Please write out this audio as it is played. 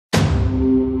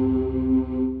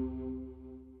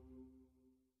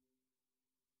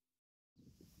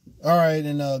All right,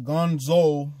 in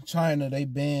Guangzhou, China, they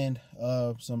banned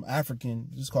some African,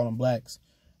 just call them blacks,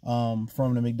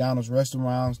 from the McDonald's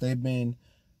restaurants. They've been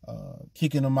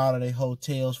kicking them out of their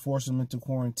hotels, forcing them into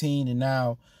quarantine, and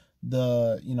now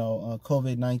the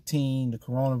COVID-19, the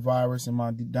coronavirus, in my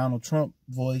Donald Trump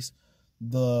voice,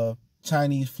 the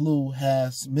Chinese flu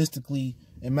has mystically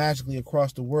and magically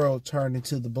across the world turned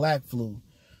into the black flu.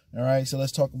 All right, so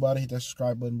let's talk about it. Hit that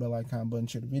subscribe button, bell icon button,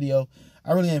 share the video.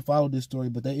 I really ain't followed this story,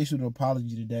 but they issued an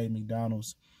apology today,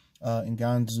 McDonald's in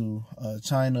Guangzhou,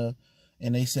 China,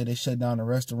 and they said they shut down the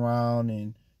restaurant,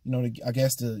 and I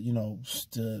guess to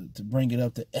bring it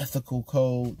up to ethical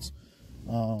codes.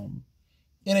 And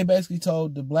they basically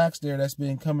told the blacks there that's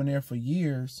been coming there for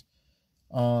years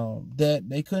that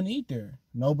they couldn't eat there.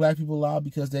 No black people allowed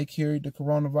because they carried the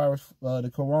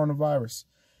coronavirus.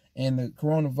 And the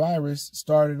coronavirus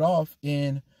started off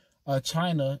in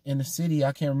China, in the city,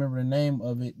 I can't remember the name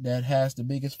of it, that has the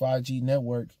biggest 5G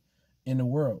network in the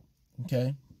world,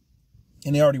 okay?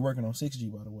 And they're already working on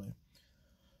 6G, by the way,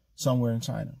 somewhere in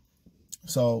China.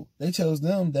 So they tells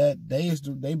them that they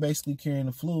basically carrying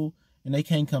the flu, and they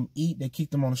can't come eat. They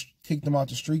kicked them out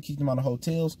the street, kicked them out of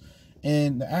hotels.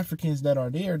 And the Africans that are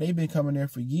there, they've been coming there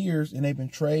for years, and they've been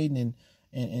trading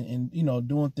and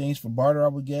doing things for barter, I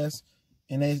would guess.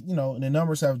 And they, the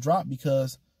numbers have dropped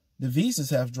because the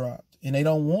visas have dropped, and they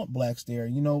don't want blacks there.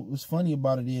 What's funny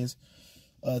about it is,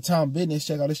 Tom Business,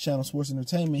 check out his channel, Sports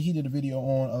Entertainment. He did a video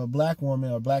on a black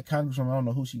woman, or a black congresswoman, I don't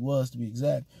know who she was to be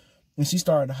exact, and she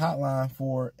started a hotline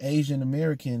for Asian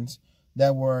Americans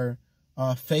that were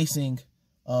facing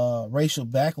racial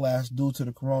backlash due to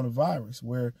the coronavirus,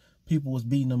 where people was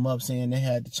beating them up saying they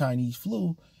had the Chinese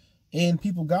flu. And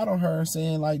people got on her and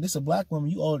saying, like, this is a black woman.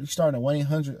 You already started a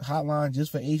 1-800 hotline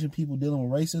just for Asian people dealing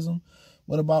with racism.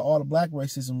 What about all the black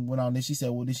racism went on? Then she said,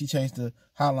 well, did she change the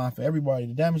hotline for everybody?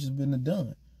 The damage has been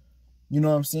done. You know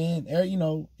what I'm saying?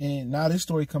 And now this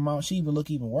story come out. She even look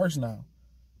even worse now.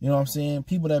 You know what I'm saying?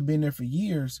 People that have been there for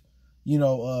years,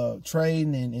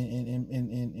 trading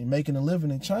and making a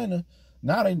living in China,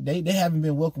 now they haven't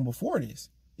been welcome before this.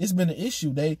 It's been an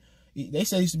issue. They say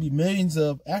there used to be millions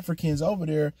of Africans over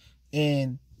there,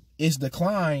 and it's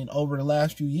declined over the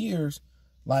last few years.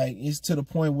 Like, it's to the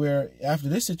point where after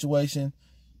this situation,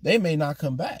 they may not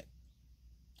come back.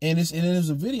 And there's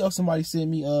a video somebody sent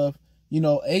me of,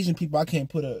 Asian people. I can't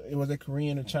put it was a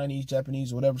Korean or Chinese,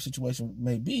 Japanese, or whatever situation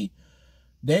may be.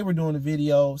 They were doing a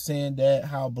video saying that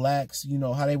how blacks,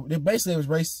 how they basically was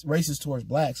racist towards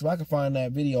blacks. If I can find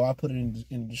that video, I'll put it in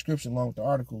the description along with the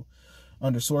article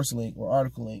under source link or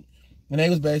article link. And they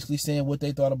was basically saying what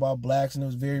they thought about blacks, and it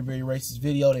was very, very racist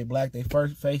video. They blacked their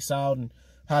first face out and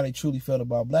how they truly felt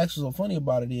about blacks. What's so funny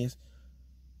about it is,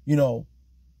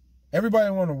 everybody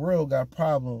around the world got a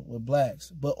problem with blacks,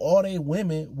 but all they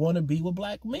women want to be with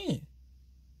black men.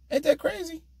 Ain't that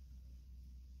crazy?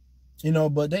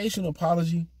 But they issued an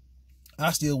apology.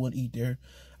 I still wouldn't eat there.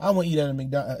 I wouldn't eat at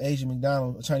a Asian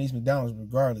McDonald's, a Chinese McDonald's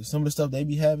regardless. Some of the stuff they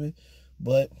be having,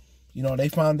 but they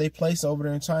found their place over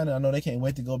there in China. I know they can't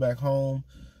wait to go back home.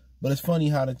 But it's funny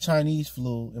how the Chinese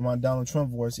flu, in my Donald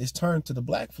Trump voice, is turned to the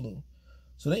black flu.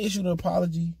 So they issued an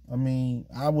apology. I mean,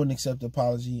 I wouldn't accept the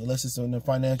apology unless it's in a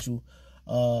financial,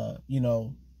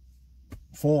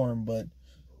 form. But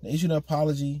they issued an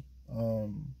apology.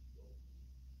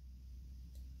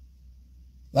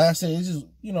 Like I said, it's just,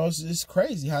 it's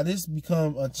crazy how this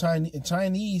become a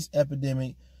Chinese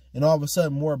epidemic. And all of a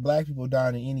sudden, more black people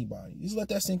dying than anybody. Just let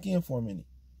that sink in for a minute.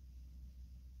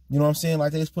 You know what I'm saying?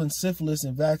 Like, they was putting syphilis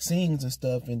and vaccines and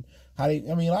stuff. And how a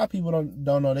lot of people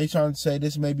don't know. They trying to say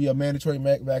this may be a mandatory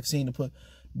vaccine to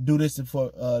do this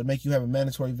to make you have a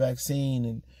mandatory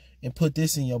vaccine and put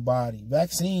this in your body.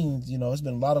 Vaccines, it's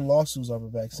been a lot of lawsuits over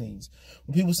vaccines.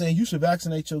 When people saying you should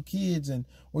vaccinate your kids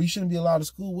or you shouldn't be allowed to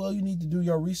school, well, you need to do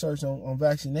your research on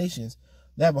vaccinations.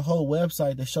 They have a whole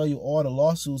website to show you all the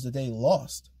lawsuits that they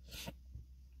lost.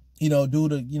 Due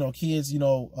to, kids,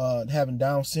 having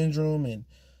Down syndrome and,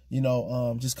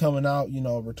 just coming out,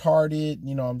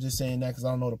 retarded. I'm just saying that because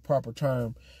I don't know the proper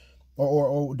term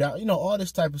or down, all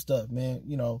this type of stuff, man.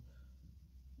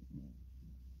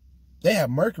 They have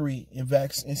mercury in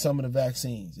some of the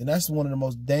vaccines, and that's one of the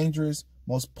most dangerous,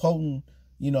 most potent,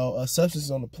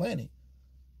 substances on the planet.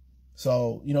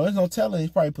 So, there's no telling.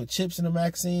 He's probably put chips in the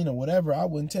vaccine or whatever. I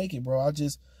wouldn't take it, bro.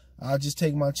 I'll just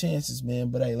take my chances, man.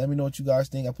 But hey, let me know what you guys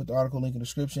think. I put the article link in the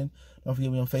description. Don't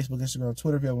forget me on Facebook, Instagram,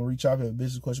 Twitter. If you want to reach out, if you have a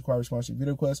business question, require response to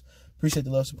video request. Appreciate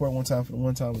the love, support. One time for the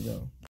one time we go.